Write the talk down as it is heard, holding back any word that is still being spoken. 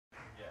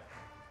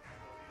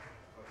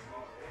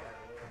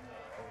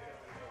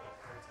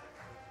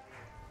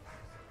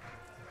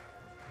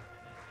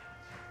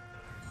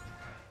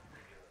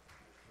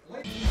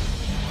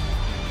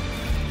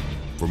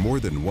For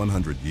more than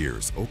 100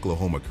 years,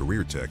 Oklahoma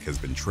Career Tech has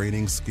been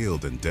training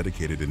skilled and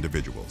dedicated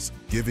individuals,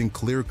 giving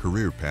clear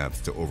career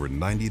paths to over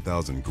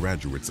 90,000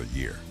 graduates a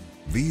year.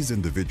 These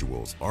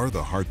individuals are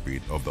the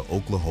heartbeat of the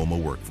Oklahoma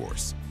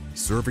workforce,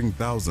 serving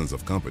thousands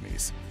of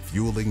companies,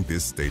 fueling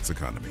this state's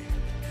economy.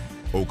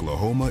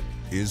 Oklahoma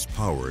is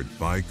powered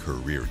by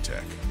Career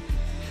Tech.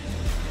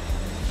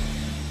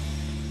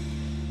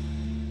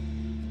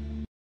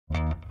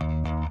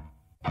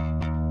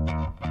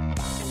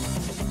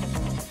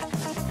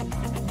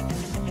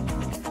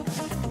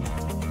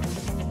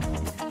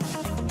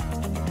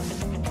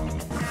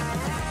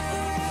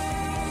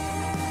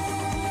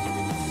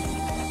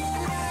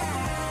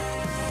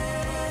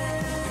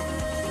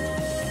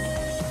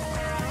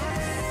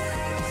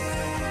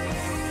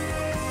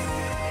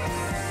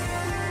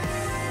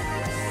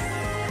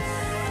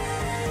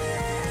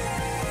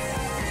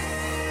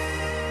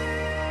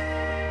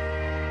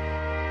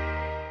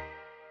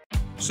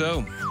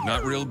 So,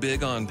 not real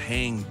big on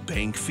paying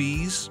bank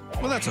fees?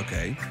 Well, that's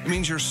okay. It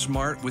means you're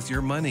smart with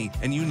your money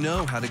and you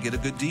know how to get a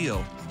good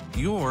deal.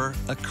 You're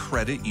a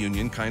credit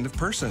union kind of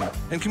person,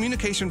 and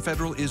Communication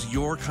Federal is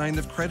your kind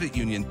of credit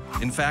union.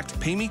 In fact,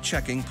 Pay Me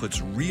Checking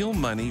puts real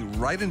money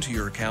right into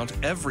your account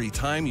every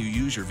time you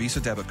use your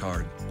Visa debit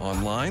card,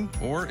 online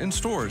or in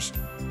stores.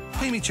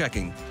 Pay Me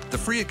Checking, the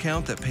free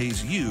account that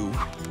pays you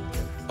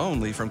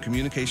only from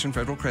Communication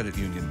Federal Credit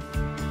Union.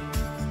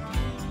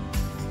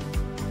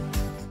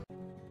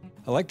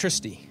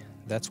 Electricity,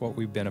 that's what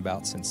we've been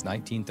about since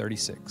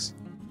 1936.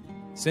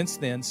 Since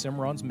then,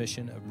 Cimarron's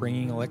mission of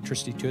bringing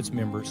electricity to its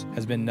members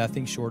has been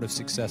nothing short of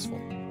successful.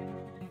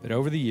 But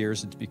over the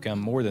years, it's become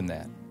more than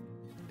that.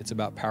 It's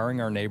about powering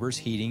our neighbors'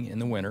 heating in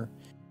the winter,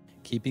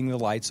 keeping the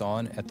lights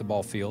on at the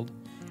ball field,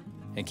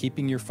 and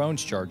keeping your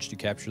phones charged to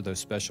capture those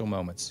special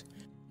moments.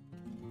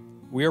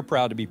 We are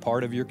proud to be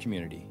part of your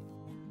community.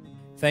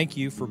 Thank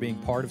you for being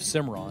part of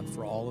Cimarron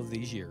for all of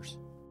these years.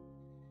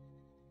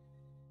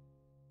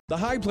 The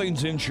High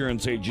Plains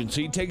Insurance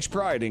Agency takes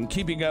pride in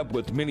keeping up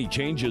with many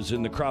changes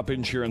in the crop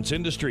insurance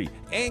industry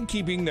and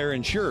keeping their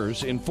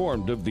insurers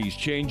informed of these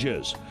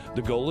changes.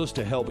 The goal is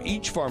to help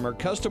each farmer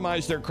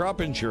customize their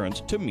crop insurance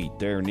to meet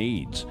their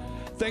needs.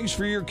 Thanks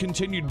for your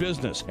continued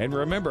business, and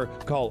remember,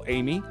 call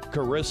Amy,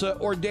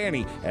 Carissa, or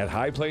Danny at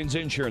High Plains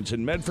Insurance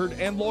in Medford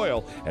and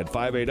Loyal at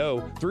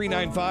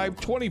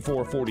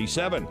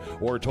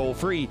 580-395-2447 or toll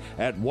free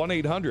at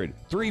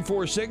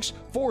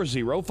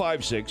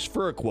 1-800-346-4056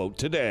 for a quote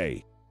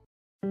today.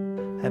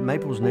 At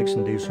Maples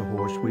Nixon Diesel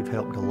Horse, we've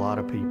helped a lot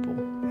of people,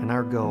 and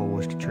our goal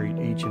was to treat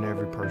each and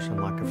every person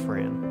like a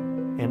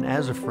friend. And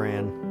as a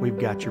friend, we've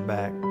got your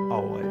back,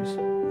 always.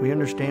 We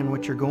understand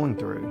what you're going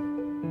through.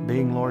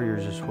 Being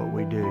lawyers is what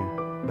we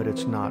do, but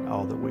it's not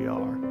all that we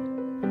are.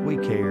 We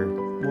care.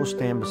 We'll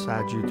stand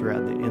beside you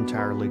throughout the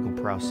entire legal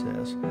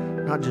process,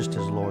 not just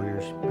as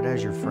lawyers, but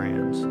as your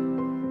friends.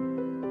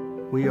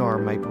 We are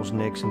Maples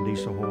Nixon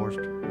Diesel Horse,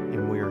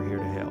 and we are here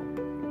to help.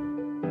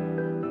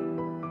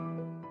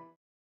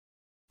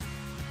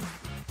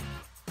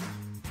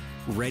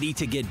 Ready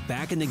to get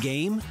back in the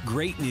game?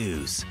 Great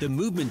news! The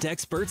movement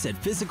experts at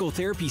Physical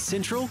Therapy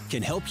Central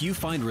can help you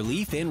find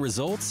relief and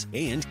results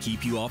and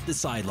keep you off the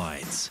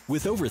sidelines.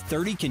 With over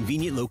 30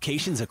 convenient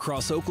locations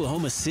across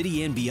Oklahoma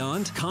City and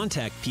beyond,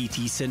 contact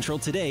PT Central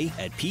today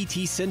at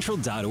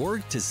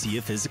ptcentral.org to see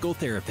a physical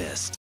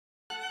therapist.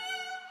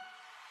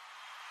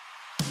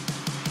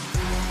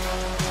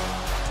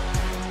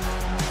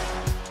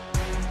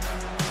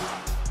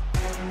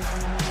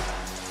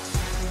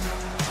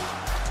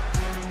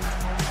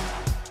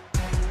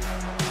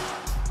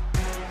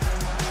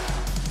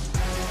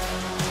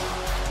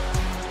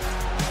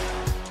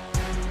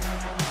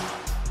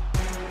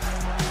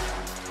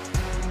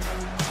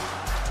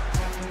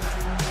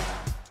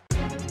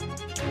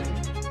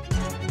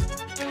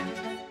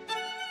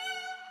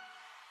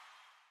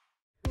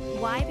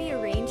 Why be a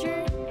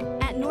ranger?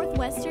 At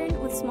Northwestern,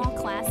 with small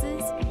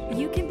classes,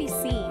 you can be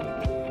seen.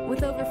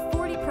 With over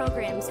 40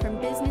 programs from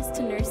business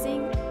to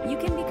nursing, you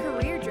can be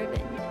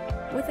career-driven.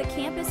 With a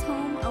campus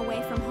home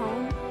away from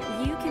home,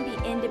 you can be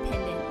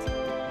independent.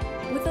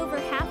 With over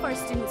half our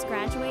students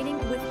graduating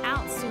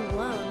without student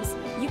loans,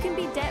 you can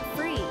be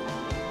debt-free.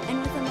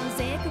 And with a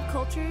mosaic of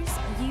cultures,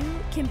 you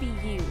can be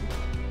you.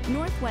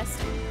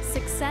 Northwestern,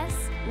 success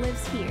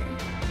lives here.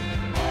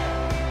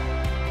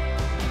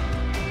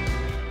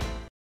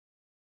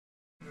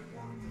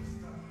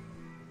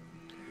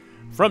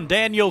 From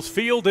Daniels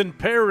Field in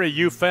Perry,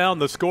 you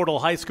found the Squirtle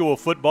High School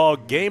football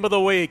game of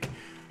the week.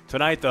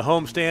 Tonight, the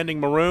homestanding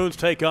Maroons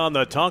take on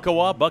the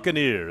Tonkawa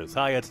Buccaneers.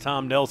 Hi, it's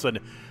Tom Nelson.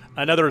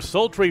 Another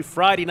sultry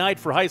Friday night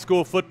for high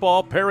school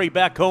football. Perry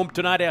back home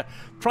tonight,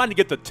 trying to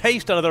get the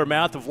taste out of their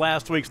mouth of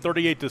last week's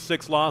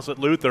 38-6 loss at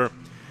Luther.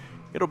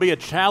 It'll be a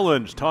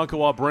challenge.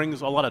 Tonkawa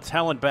brings a lot of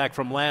talent back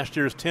from last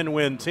year's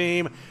 10-win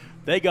team.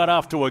 They got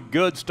off to a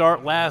good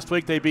start last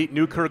week. They beat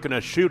Newkirk in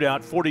a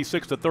shootout,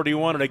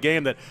 46-31, in a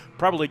game that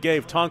probably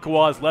gave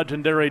Tonkawa's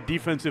legendary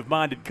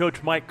defensive-minded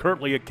coach Mike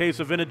Kirtley a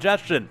case of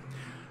indigestion.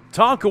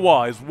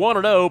 Tonkawa is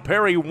 1-0,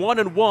 Perry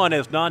 1-1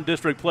 as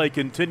non-district play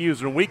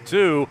continues in week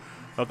 2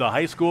 of the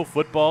high school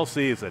football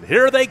season.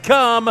 Here they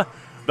come.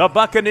 The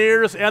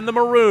Buccaneers and the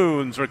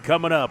Maroons are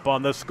coming up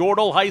on the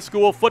Squirtle High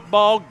School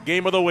Football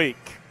Game of the Week.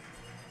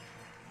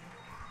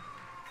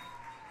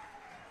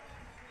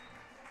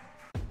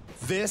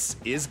 This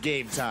is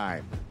Game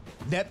Time.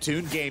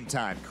 Neptune Game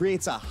Time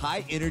creates a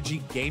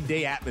high-energy game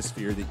day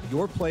atmosphere that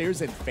your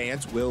players and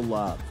fans will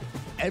love.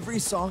 Every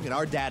song in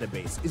our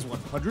database is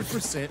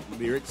 100%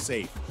 lyric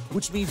safe,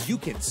 which means you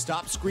can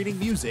stop screening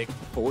music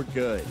for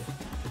good.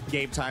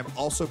 Game Time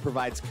also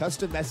provides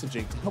custom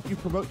messaging to help you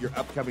promote your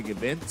upcoming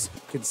events,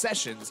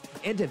 concessions,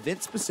 and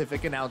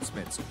event-specific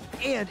announcements.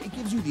 And it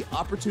gives you the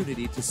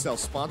opportunity to sell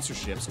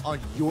sponsorships on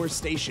your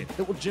station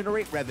that will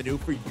generate revenue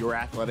for your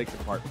athletic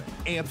department.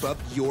 Amp up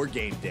your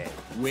game day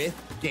with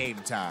Game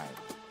Time.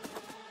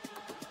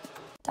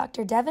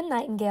 Dr. Devin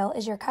Nightingale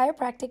is your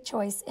chiropractic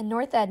choice in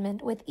North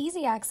Edmond with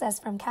easy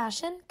access from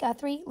Cashion,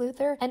 Guthrie,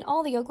 Luther, and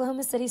all the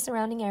Oklahoma City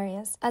surrounding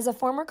areas. As a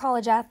former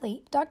college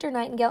athlete, Dr.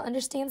 Nightingale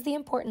understands the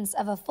importance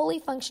of a fully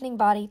functioning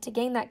body to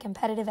gain that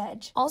competitive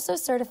edge. Also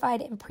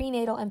certified in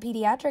prenatal and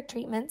pediatric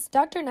treatments,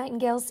 Dr.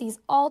 Nightingale sees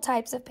all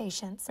types of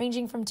patients,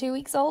 ranging from 2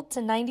 weeks old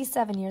to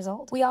 97 years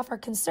old. We offer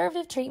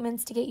conservative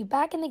treatments to get you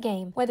back in the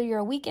game, whether you're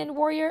a weekend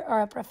warrior or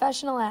a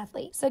professional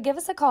athlete. So give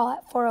us a call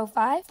at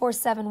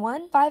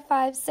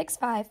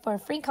 405-471-5565 for a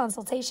free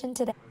consultation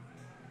today.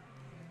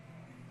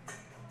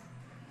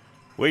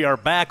 We are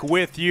back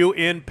with you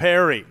in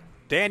Perry.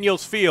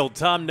 Daniels Field,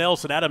 Tom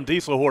Nelson, Adam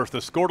Dieselhorst, the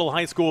Squirtle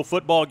High School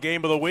Football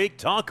Game of the Week,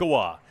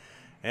 Tonkawa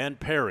and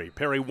Perry.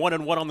 Perry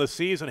 1-1 on the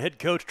season. Head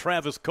coach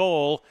Travis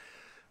Cole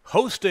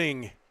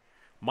hosting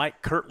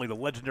Mike Kirtley, the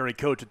legendary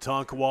coach at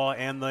Tonkawa,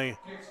 and the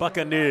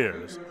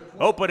Buccaneers.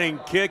 Opening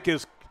kick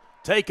is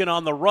taken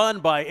on the run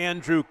by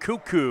Andrew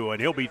Cuckoo,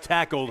 and he'll be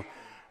tackled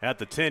at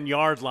the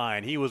 10-yard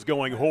line. He was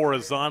going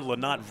horizontal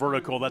and not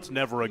vertical. That's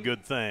never a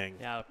good thing.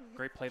 Yeah,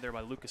 great play there by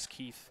Lucas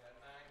Keith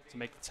to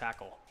make the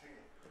tackle.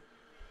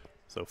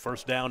 So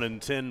first down and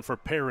 10 for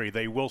Perry.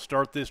 They will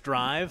start this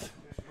drive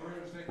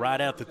right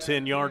at the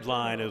 10-yard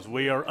line as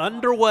we are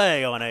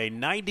underway on a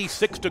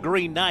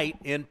 96-degree night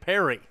in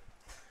Perry.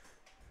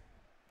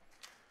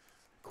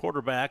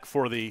 Quarterback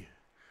for the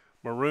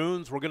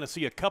Maroons. We're going to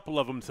see a couple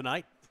of them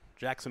tonight.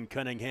 Jackson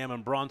Cunningham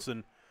and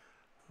Bronson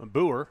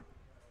Boer.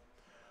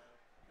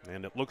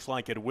 And it looks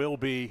like it will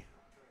be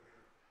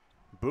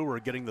Boer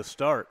getting the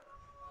start.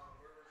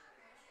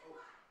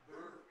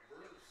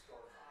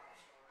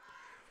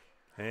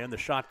 And the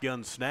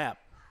shotgun snap.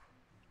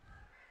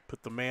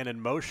 Put the man in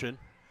motion.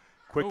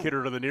 Quick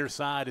hitter to the near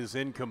side is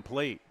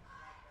incomplete.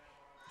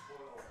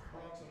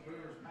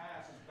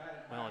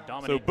 Well,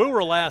 so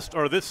Boer last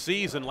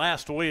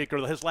week,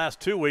 or his last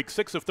 2 weeks,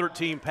 6 of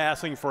 13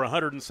 passing for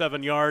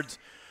 107 yards.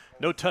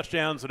 No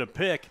touchdowns and a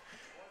pick.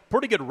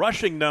 Pretty good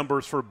rushing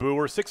numbers for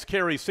Boer. 6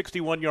 carries,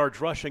 61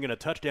 yards rushing, and a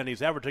touchdown.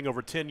 He's averaging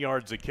over 10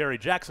 yards a carry.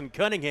 Jackson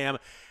Cunningham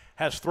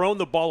has thrown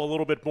the ball a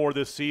little bit more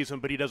this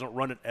season, but he doesn't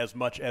run it as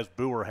much as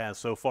Boer has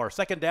so far.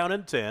 Second down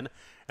and 10,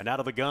 and out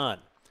of the gun.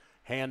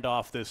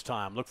 Handoff this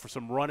time. Look for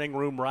some running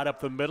room right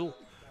up the middle.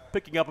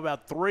 Picking up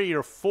about 3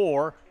 or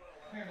 4.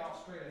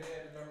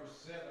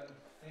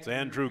 It's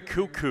Andrew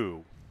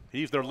Cuckoo.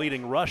 He's their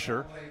leading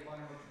rusher,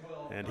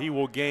 and he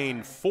will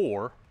gain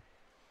 4.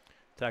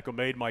 Tackle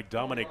made by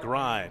Dominic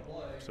Grind.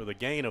 So the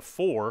gain of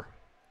 4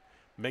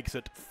 makes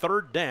it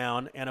third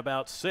down and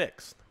about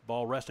 6.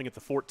 Ball resting at the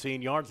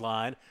 14-yard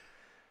line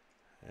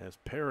as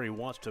Perry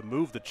wants to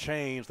move the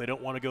chains. They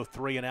don't want to go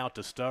 3 and out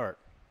to start.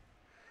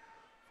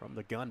 From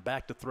the gun,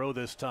 back to throw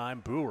this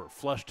time. Boer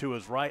flush to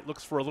his right,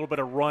 looks for a little bit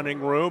of running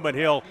room, and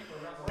he'll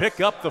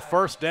pick up the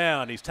first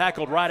down. He's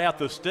tackled right out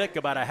the stick,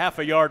 about a half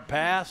a yard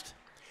past.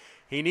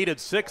 He needed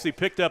 6. He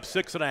picked up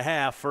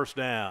 6.5, first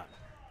down.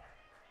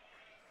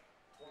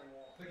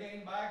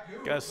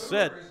 Like I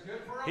said,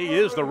 he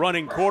is the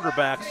running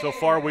quarterback so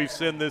far we've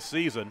seen this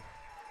season.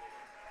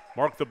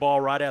 Mark the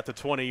ball right at the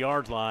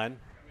 20-yard line.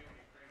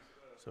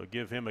 So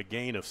give him a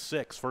gain of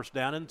 6. First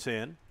down and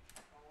 10.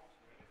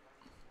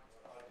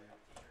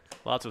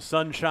 Lots of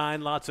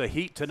sunshine, lots of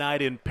heat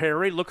tonight in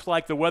Perry. Looks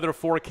like the weather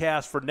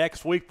forecast for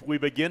next week, we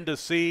begin to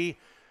see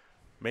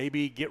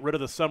maybe get rid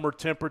of the summer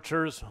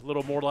temperatures, a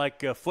little more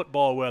like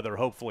football weather,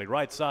 hopefully.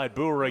 Right side,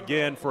 Boer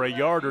again for a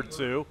yard or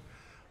 2.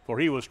 For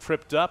he was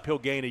tripped up. He'll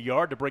gain a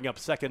yard to bring up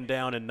second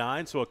down and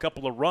 9. So a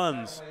couple of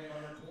runs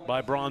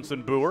by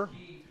Bronson Boer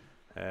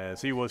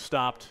as he was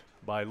stopped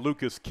by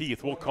Lucas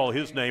Keith. We'll call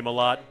his name a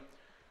lot.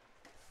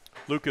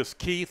 Lucas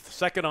Keith,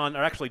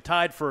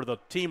 tied for the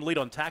team lead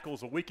on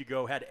tackles a week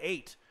ago, had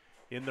 8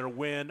 in their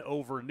win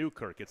over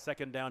Newkirk. It's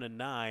second down and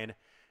 9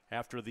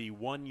 after the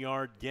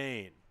 1-yard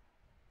gain.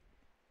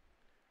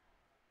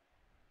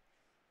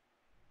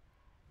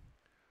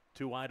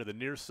 2 wide to the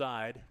near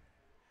side.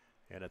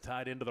 And a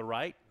tight end to the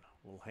right.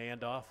 Little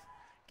handoff.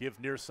 Give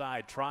near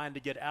side. Trying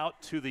to get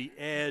out to the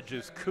edge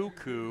is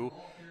Cuckoo.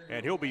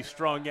 And he'll be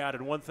strung out.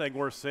 And one thing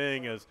we're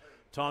seeing is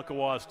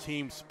Tonkawa's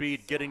team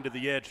speed getting to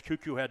the edge.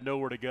 Cuckoo had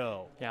nowhere to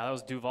go. Yeah, that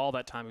was Duval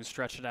that time who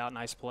stretched it out.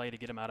 Nice play to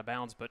get him out of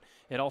bounds. But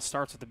it all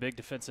starts with the big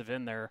defensive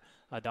end there,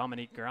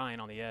 Dominique Grind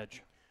on the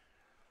edge.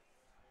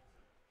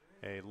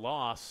 a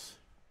loss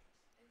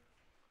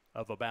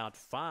of about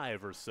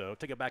 5 or so.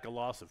 Take it back, a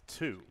loss of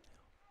 2.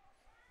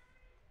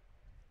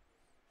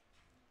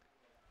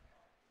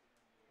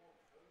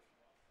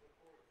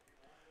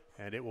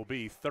 And it will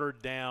be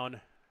 3rd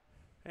down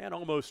and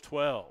almost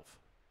 12.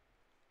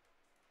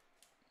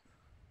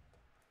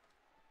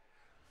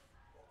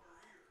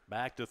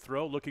 Back to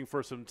throw, looking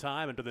for some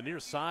time, and to the near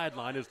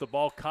sideline as the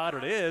ball caught.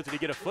 It is. Did he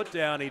get a foot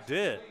down? He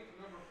did.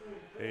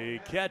 A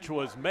catch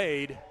was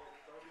made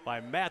by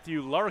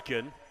Matthew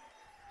Larkin.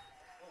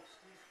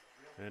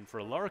 And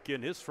for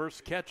Larkin, his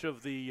first catch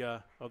of the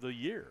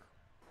year,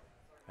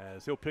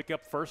 as he'll pick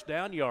up 1st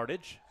down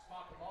yardage.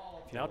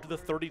 Now to the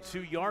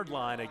 32-yard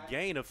line, a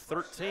gain of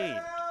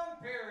 13.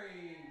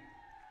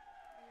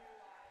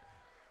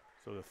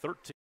 So the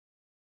 13.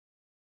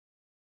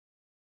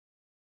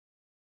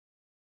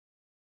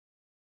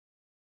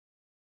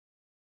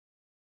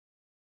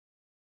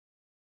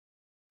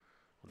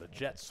 The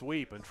jet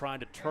sweep and trying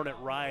to turn it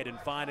right and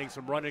finding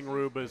some running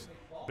room is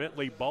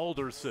Bentley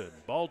Balderson.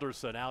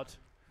 Balderson out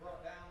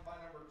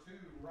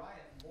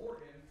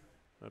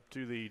up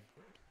to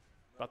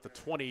about the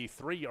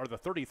 23 or the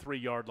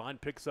 33-yard line,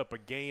 picks up a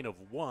gain of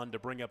 1 to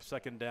bring up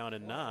 2nd down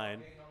and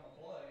 9.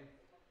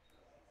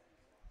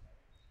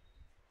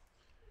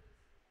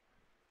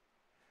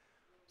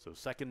 So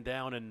 2nd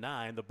down and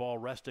 9, the ball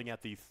resting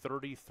at the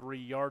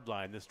 33-yard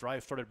line. This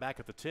drive started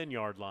back at the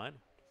 10-yard line.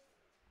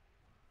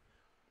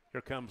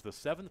 Here comes the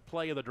 7th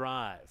play of the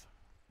drive.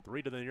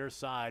 3 to the near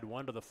side,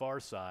 1 to the far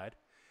side.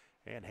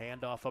 And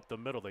handoff up the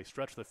middle. They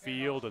stretch the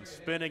field and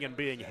spinning and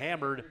being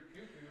hammered.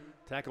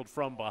 Tackled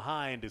from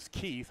behind is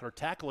Keith, or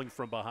tackling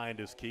from behind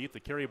is Keith.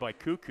 The carry by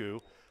Cuckoo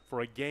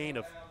for a gain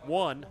of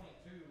 1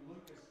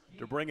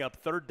 to bring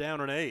up 3rd down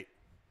and 8.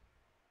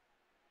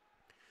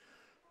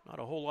 Not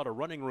a whole lot of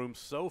running room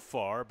so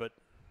far, but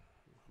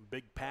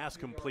big pass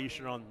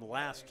completion on the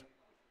last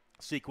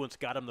sequence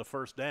got him the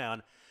 1st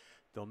down.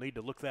 They'll need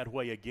to look that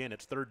way again.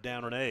 It's 3rd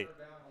down and 8.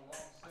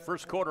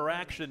 First quarter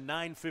action,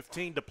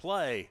 9:15 to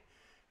play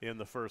in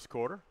the first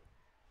quarter.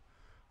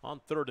 On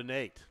 3rd and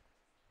 8.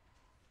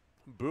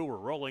 Boer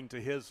rolling to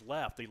his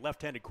left. The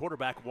left-handed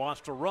quarterback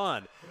wants to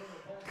run.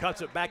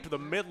 Cuts it back to the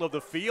middle of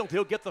the field.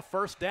 He'll get the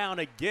 1st down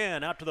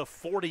again out to the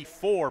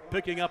 44,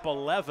 picking up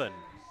 11.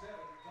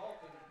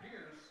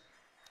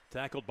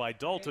 Tackled by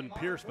Dalton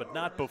Pierce, but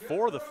not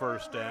before the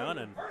 1st down.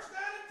 And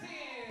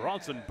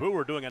Bronson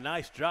Boer doing a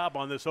nice job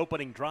on this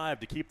opening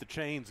drive to keep the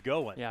chains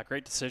going. Yeah,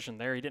 great decision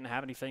there. He didn't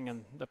have anything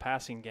in the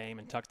passing game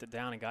and tucked it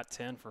down and got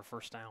 10 for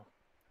 1st down.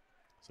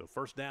 So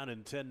 1st down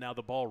and 10, now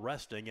the ball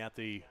resting at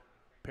the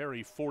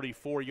Perry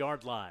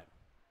 44-yard line.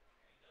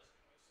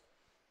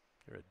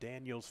 Here at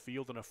Daniels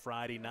Field on a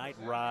Friday night,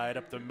 ride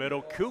up the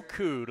middle.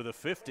 Cuckoo to the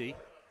 50.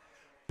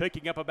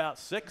 Picking up about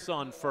 6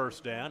 on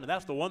 1st down, and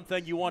that's the one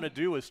thing you want to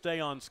do is stay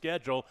on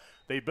schedule.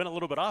 They've been a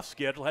little bit off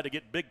schedule, had to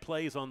get big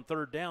plays on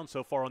 3rd down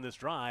so far on this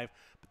drive,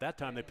 but that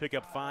time they pick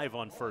up 5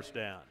 on 1st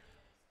down.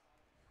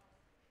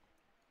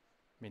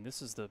 I mean,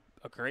 this is a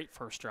great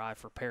first drive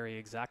for Perry,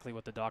 exactly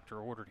what the doctor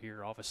ordered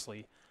here,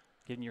 obviously.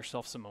 Getting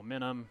yourself some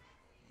momentum,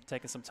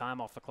 taking some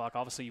time off the clock.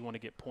 Obviously, you want to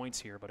get points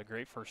here, but a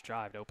great first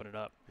drive to open it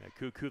up. Yeah,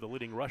 Cuckoo, the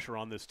leading rusher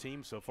on this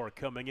team so far,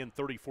 coming in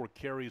 34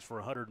 carries for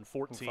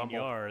 114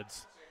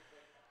 yards.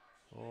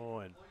 Oh,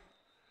 and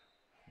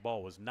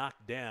ball was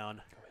knocked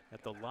down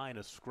at the line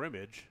of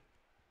scrimmage.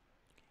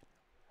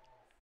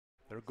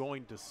 They're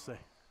going to say,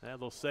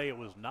 they'll say it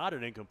was not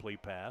an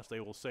incomplete pass. They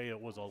will say it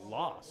was a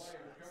loss.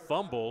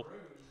 Fumble.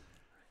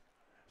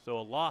 So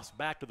a loss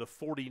back to the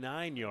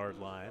 49-yard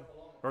line,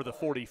 or the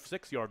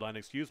 46-yard line,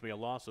 excuse me, a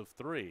loss of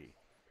 3.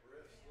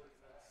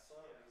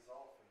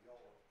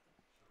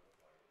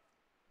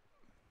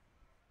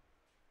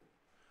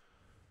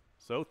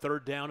 So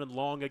 3rd down and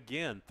long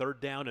again,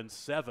 3rd down and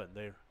 7.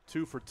 They're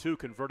 2 for 2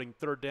 converting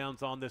 3rd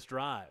downs on this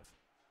drive.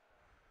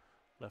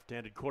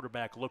 Left-handed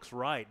quarterback looks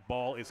right.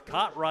 Ball is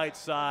caught right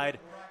side,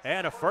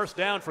 and a 1st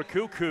down for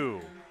Cuckoo.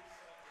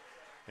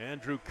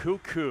 Andrew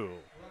Cuckoo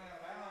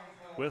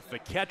with the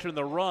catch and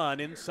the run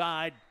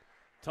inside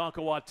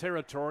Tonkawa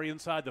territory,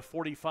 inside the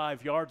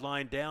 45-yard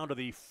line, down to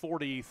the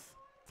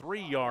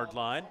 43-yard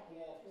line.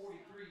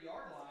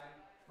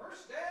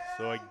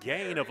 So a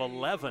gain of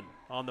 11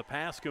 on the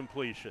pass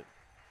completion.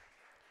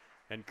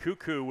 And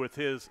Cuckoo with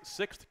his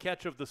 6th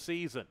catch of the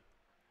season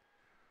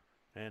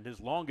and his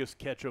longest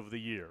catch of the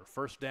year.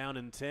 1st down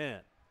and 10.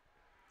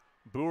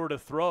 Boer to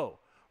throw.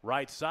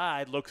 Right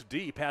side, looks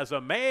deep, has a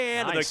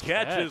man. Nice the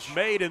catch is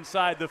made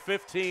inside the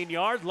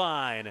 15-yard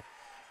line.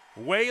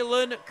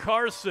 Waylon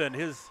Carson,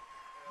 his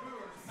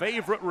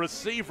favorite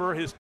receiver,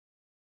 his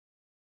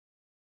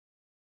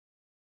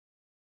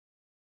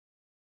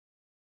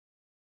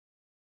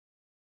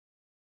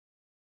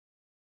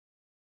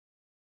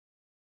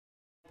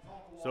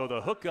so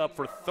the hookup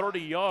for 30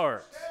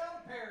 yards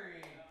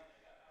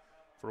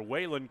for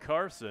Waylon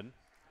Carson.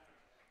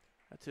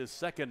 That's his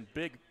 2nd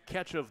big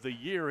catch of the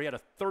year. He had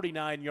a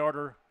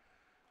 39-yarder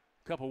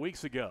a couple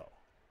weeks ago.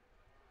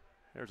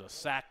 There's a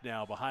sack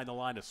now behind the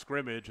line of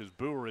scrimmage as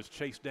Boer is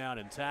chased down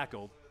and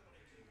tackled.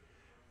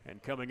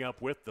 And coming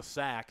up with the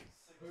sack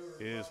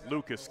is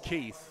Lucas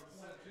Keith.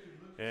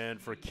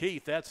 And for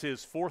Keith, that's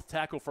his 4th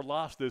tackle for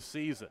loss this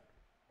season.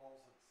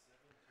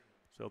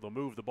 So they'll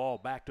move the ball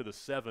back to the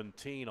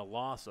 17, a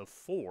loss of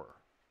 4.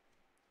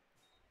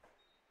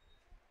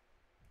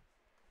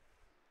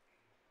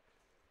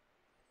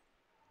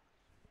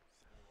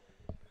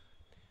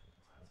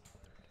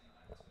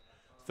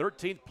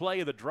 Thirteenth play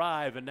of the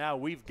drive, and now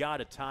we've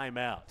got a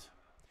timeout.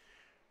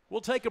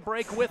 We'll take a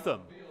break with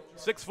them.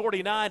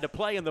 6:49 to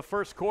play in the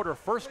first quarter.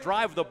 First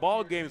drive of the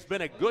ball game has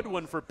been a good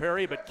one for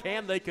Perry, but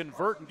can they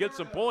convert and get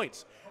some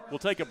points? We'll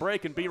take a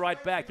break and be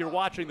right back. You're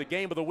watching the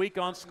Game of the Week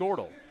on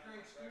Squirtle.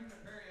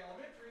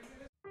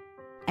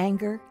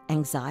 Anger,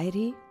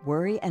 anxiety,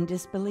 worry, and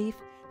disbelief,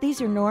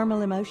 these are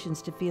normal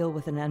emotions to feel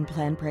with an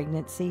unplanned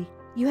pregnancy.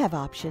 You have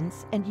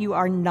options, and you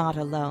are not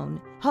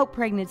alone. Hope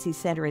Pregnancy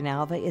Center in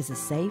Alva is a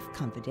safe,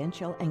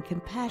 confidential, and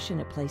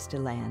compassionate place to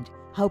land.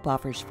 Hope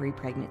offers free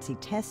pregnancy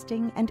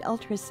testing and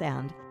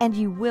ultrasound, and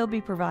you will be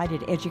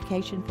provided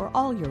education for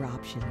all your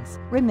options.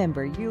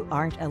 Remember, you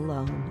aren't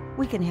alone.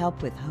 We can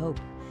help with hope.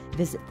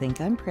 Visit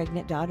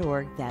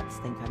thinkimpregnant.org. That's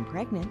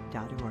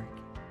thinkimpregnant.org.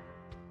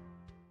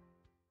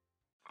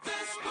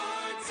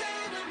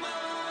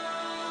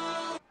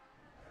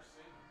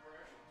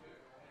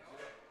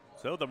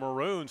 So the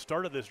Maroons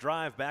started this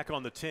drive back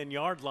on the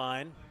 10-yard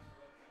line.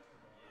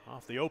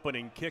 Off the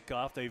opening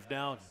kickoff, they've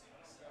now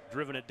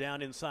driven it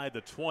down inside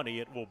the 20.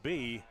 It will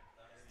be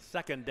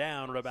second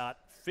down at about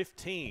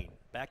 15,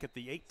 back at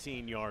the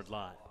 18-yard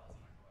line.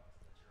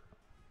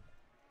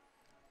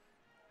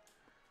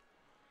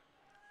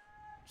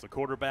 So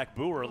quarterback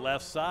Boer,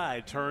 left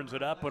side, turns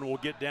it up and will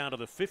get down to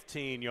the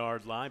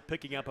 15-yard line,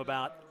 picking up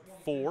about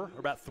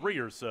 3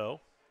 or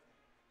so.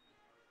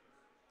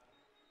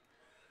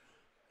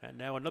 And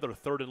now another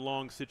 3rd and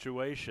long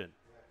situation.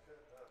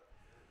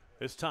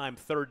 This time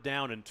 3rd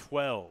down and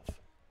 12.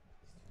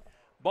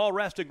 Ball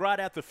resting right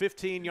at the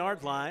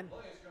 15-yard line.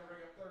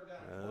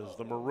 As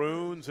the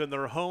Maroons in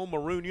their home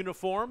maroon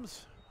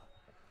uniforms,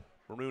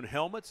 maroon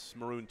helmets,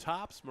 maroon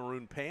tops,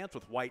 maroon pants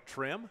with white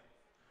trim.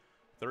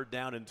 3rd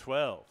down and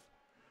 12.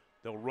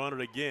 They'll run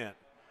it again.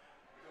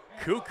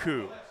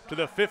 Cuckoo to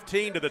the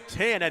 15 to the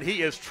 10, and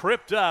he is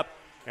tripped up,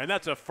 and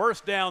that's a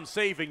first down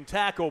saving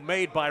tackle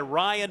made by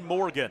Ryan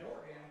Morgan.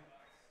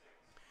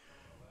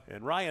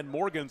 And Ryan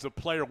Morgan's a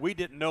player we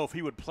didn't know if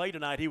he would play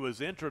tonight. He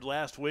was injured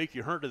last week. He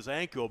hurt his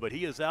ankle, but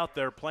he is out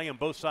there playing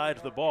both sides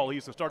of the ball.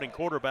 He's the starting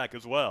quarterback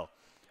as well.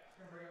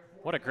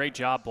 What a great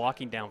job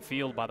blocking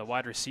downfield by the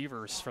wide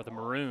receivers for the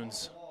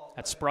Maroons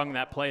that sprung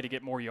that play to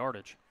get more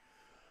yardage.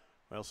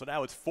 Well, so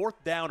now it's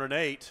 4th down and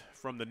 8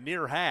 from the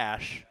near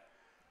hash.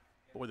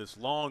 Boy, this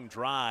long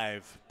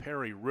drive,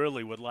 Perry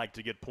really would like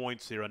to get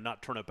points here and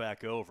not turn it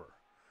back over.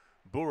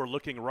 Boer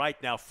looking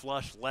right now,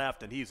 flush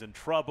left, and he's in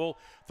trouble.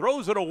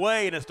 Throws it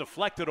away, and it's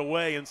deflected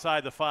away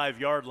inside the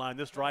 5-yard line.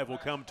 This drive will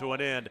come to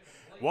an end.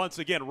 Once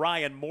again,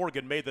 Ryan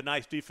Morgan made the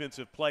nice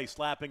defensive play,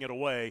 slapping it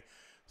away.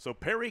 So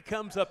Perry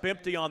comes up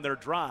empty on their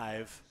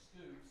drive,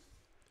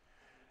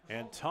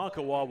 and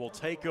Tonkawa will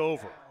take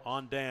over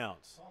on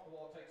downs.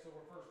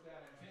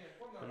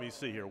 Let me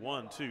see here.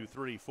 1, 2,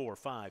 3, 4,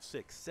 5,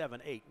 6,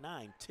 7, 8,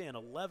 9, 10,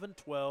 11,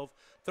 12,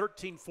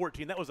 13,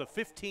 14. That was a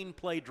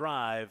 15-play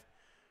drive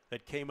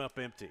that came up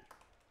empty.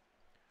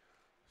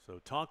 So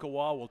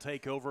Tonkawa will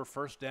take over,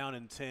 first down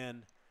and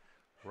 10,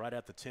 right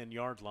at the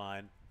 10-yard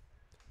line.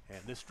 And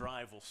this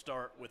drive will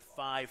start with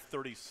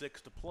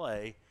 5:36 to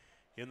play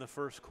in the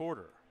first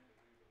quarter.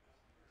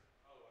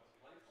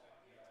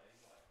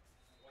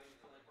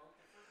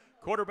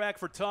 Quarterback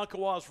for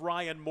Tonkawa is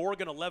Ryan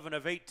Morgan, 11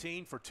 of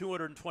 18 for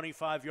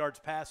 225 yards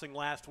passing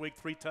last week,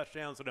 3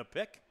 touchdowns and a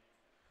pick.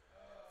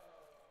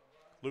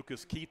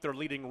 Lucas Keith, their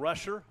leading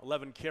rusher,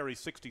 11 carries,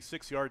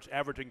 66 yards,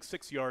 averaging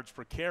 6 yards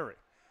per carry.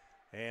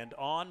 And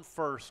on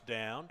first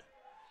down,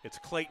 it's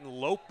Clayton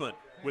Lopeman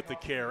with the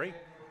carry.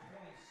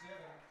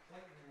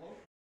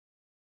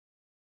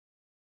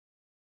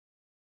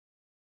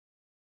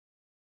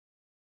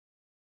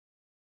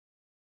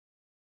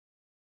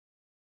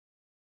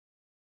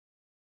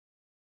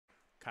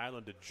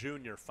 Kylan to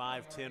junior,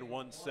 5'10",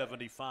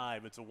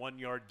 175. It's a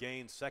 1-yard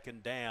gain,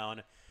 second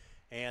down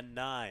and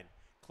 9.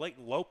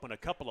 Clayton Lopeman, a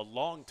couple of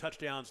long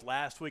touchdowns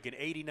last week, an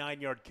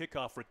 89-yard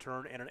kickoff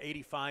return and an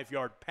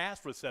 85-yard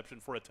pass reception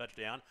for a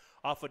touchdown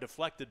off a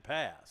deflected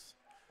pass.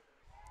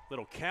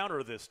 Little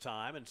counter this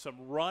time and some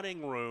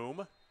running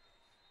room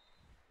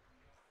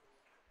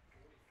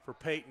for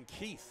Peyton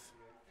Keith.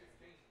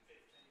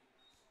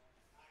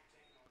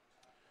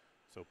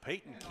 So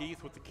Peyton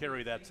Keith with the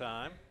carry that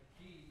time.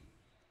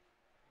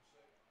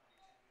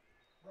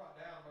 Brought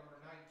down number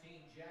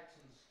 19,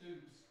 Jackson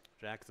Stoops.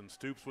 Jackson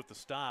Stoops with the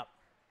stop.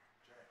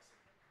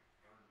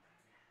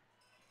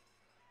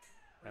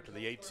 After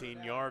the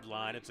 18-yard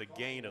line, it's a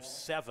gain of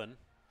 7.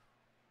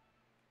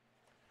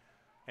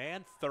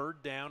 And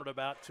third down at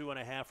about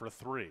 2.5 or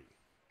 3.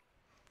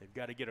 They've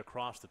got to get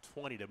across the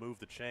 20 to move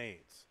the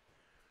chains.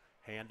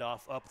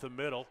 Handoff up the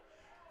middle.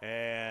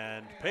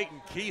 And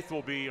Peyton Keith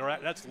will be, or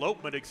that's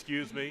Lopeman,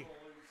 excuse me.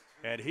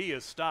 And he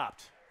is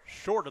stopped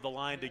short of the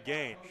line to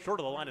gain, short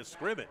of the line of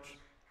scrimmage.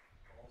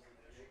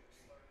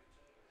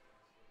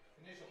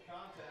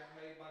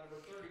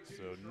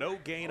 So no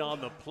gain on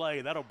the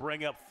play. That'll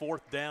bring up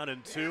 4th down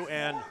and 2,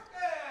 and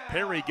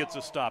Perry gets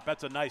a stop.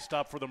 That's a nice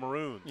stop for the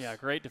Maroons. Yeah,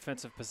 great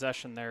defensive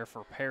possession there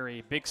for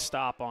Perry. Big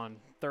stop on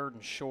 3rd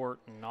and short,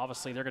 and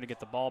obviously they're going to get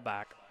the ball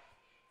back.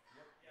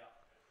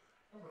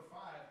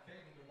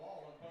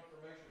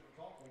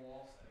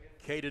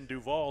 Caden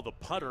Duvall, the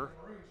punter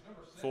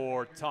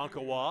for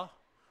Tonkawa.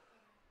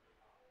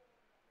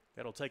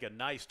 That'll take a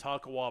nice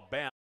Tonkawa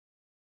bounce.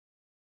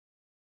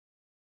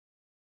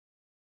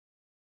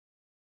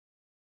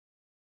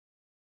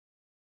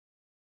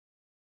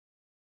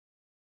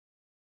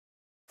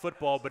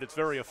 Football, but it's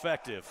very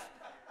effective.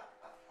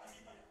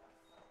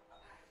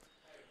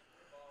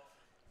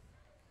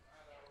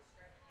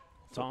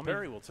 So Tommy,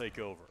 Perry will take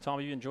over.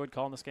 Tommy, you enjoyed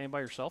calling this game by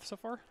yourself so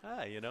far?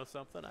 Ah, you know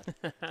something?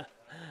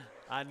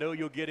 I know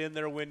you'll get in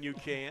there when you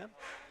can.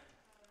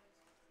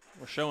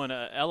 We're showing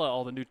Ella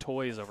all the new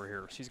toys over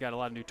here. She's got a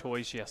lot of new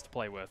toys she has to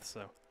play with.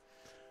 So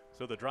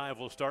the drive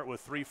will start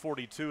with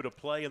 3:42 to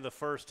play in the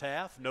first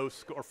half. No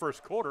score,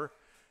 first quarter.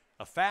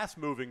 A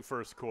fast-moving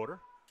first quarter.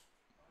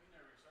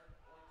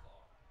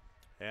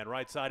 And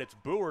right side, it's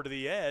Boer to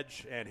the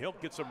edge, and he'll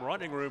get some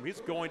running room. He's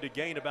going to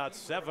gain about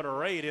 7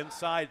 or 8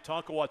 inside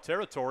Tonkawa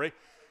territory.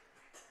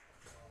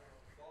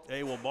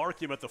 They will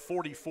mark him at the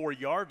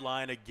 44-yard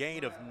line, a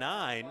gain of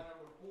 9.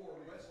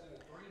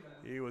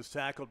 He was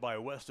tackled by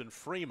Weston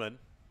Freeman.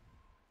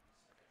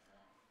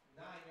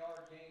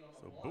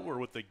 So Boer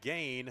with the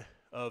gain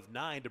of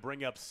 9 to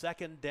bring up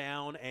 2nd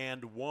down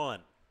and 1.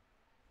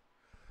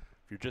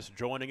 If you're just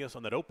joining us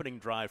on that opening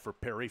drive for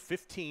Perry,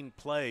 15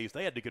 plays.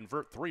 They had to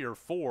convert 3 or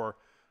 4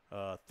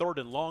 3rd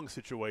and long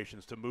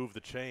situations to move the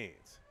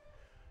chains.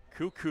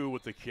 Cuckoo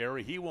with the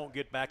carry. He won't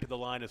get back to the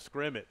line of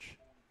scrimmage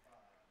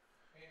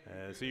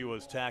as he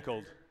was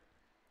tackled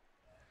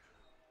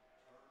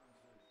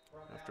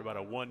after about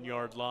a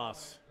 1-yard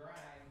loss.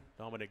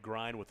 Dominic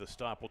Grind with the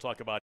stop. We'll talk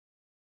about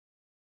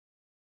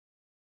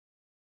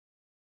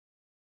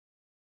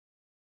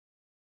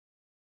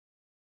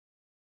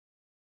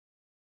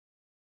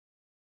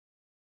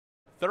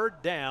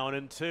third down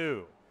and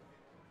 2.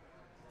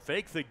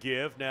 Fake the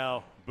give.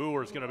 Now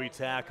Boer's going to be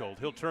tackled.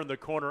 He'll turn the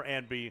corner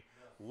and be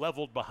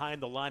leveled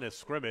behind the line of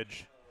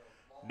scrimmage.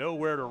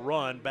 Nowhere to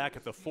run back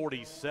at the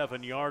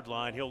 47-yard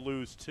line. He'll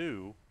lose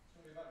 2.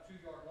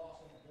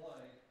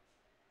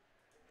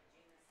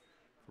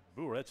 For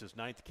Boer, that's his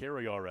 9th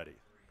carry already.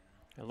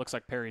 It looks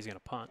like Perry's going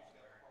to punt.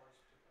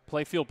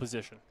 Play field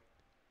position.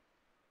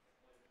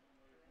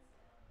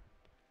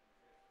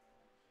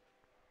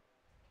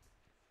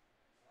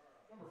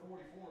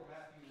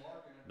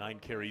 Nine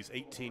carries,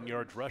 18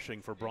 yards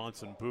rushing for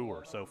Bronson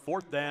Boer. So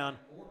 4th down.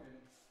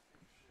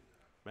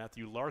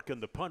 Matthew Larkin,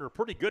 the punter,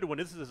 pretty good one.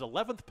 This is his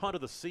 11th punt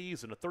of the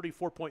season, a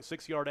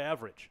 34.6-yard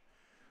average.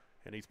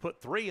 And he's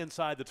put 3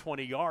 inside the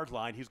 20-yard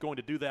line. He's going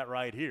to do that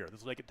right here.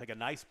 This will take a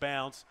nice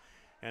bounce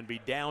and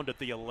be downed at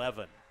the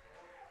 11.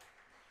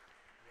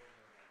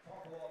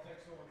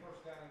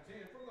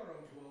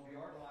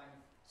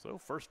 So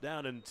 1st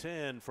down and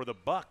 10 for the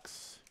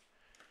Bucks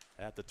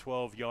at the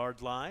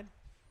 12-yard line.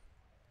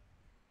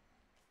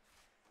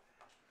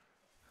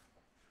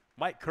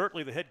 Mike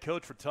Kirtley, the head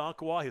coach for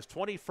Tonkawa, his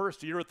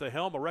 21st year at the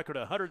helm, a record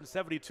of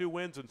 172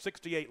 wins and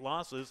 68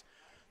 losses.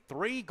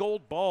 3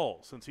 gold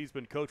balls since he's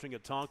been coaching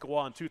at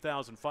Tonkawa in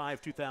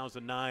 2005,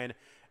 2009,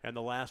 and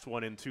the last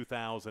one in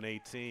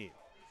 2018.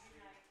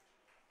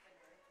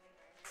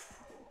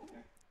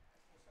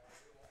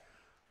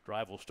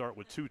 Drive will start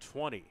with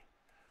 2:20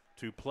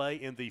 to play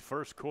in the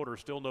first quarter.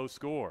 Still no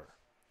score.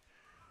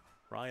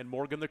 Ryan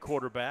Morgan, the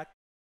quarterback.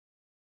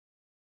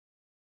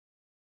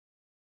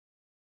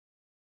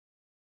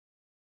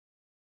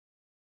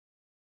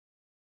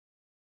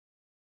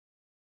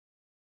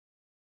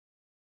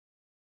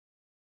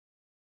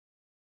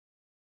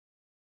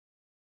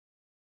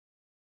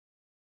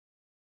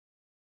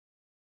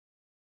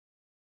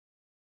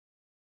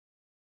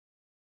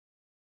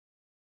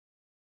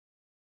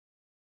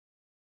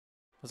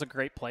 It was a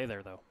great play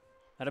there, though.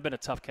 That'd have been a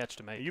tough catch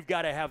to make. You've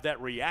got to have that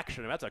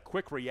reaction. That's a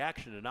quick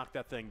reaction to knock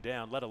that thing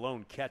down, let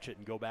alone catch it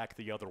and go back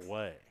the other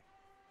way.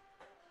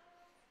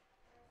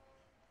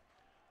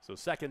 So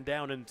 2nd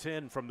down and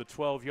 10 from the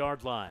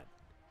 12-yard line.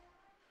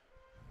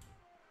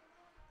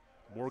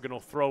 Morgan will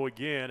throw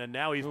again, and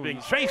now he's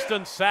being chased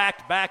and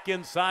sacked back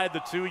inside the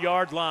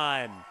 2-yard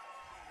line.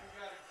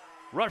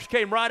 Rush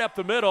came right up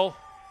the middle.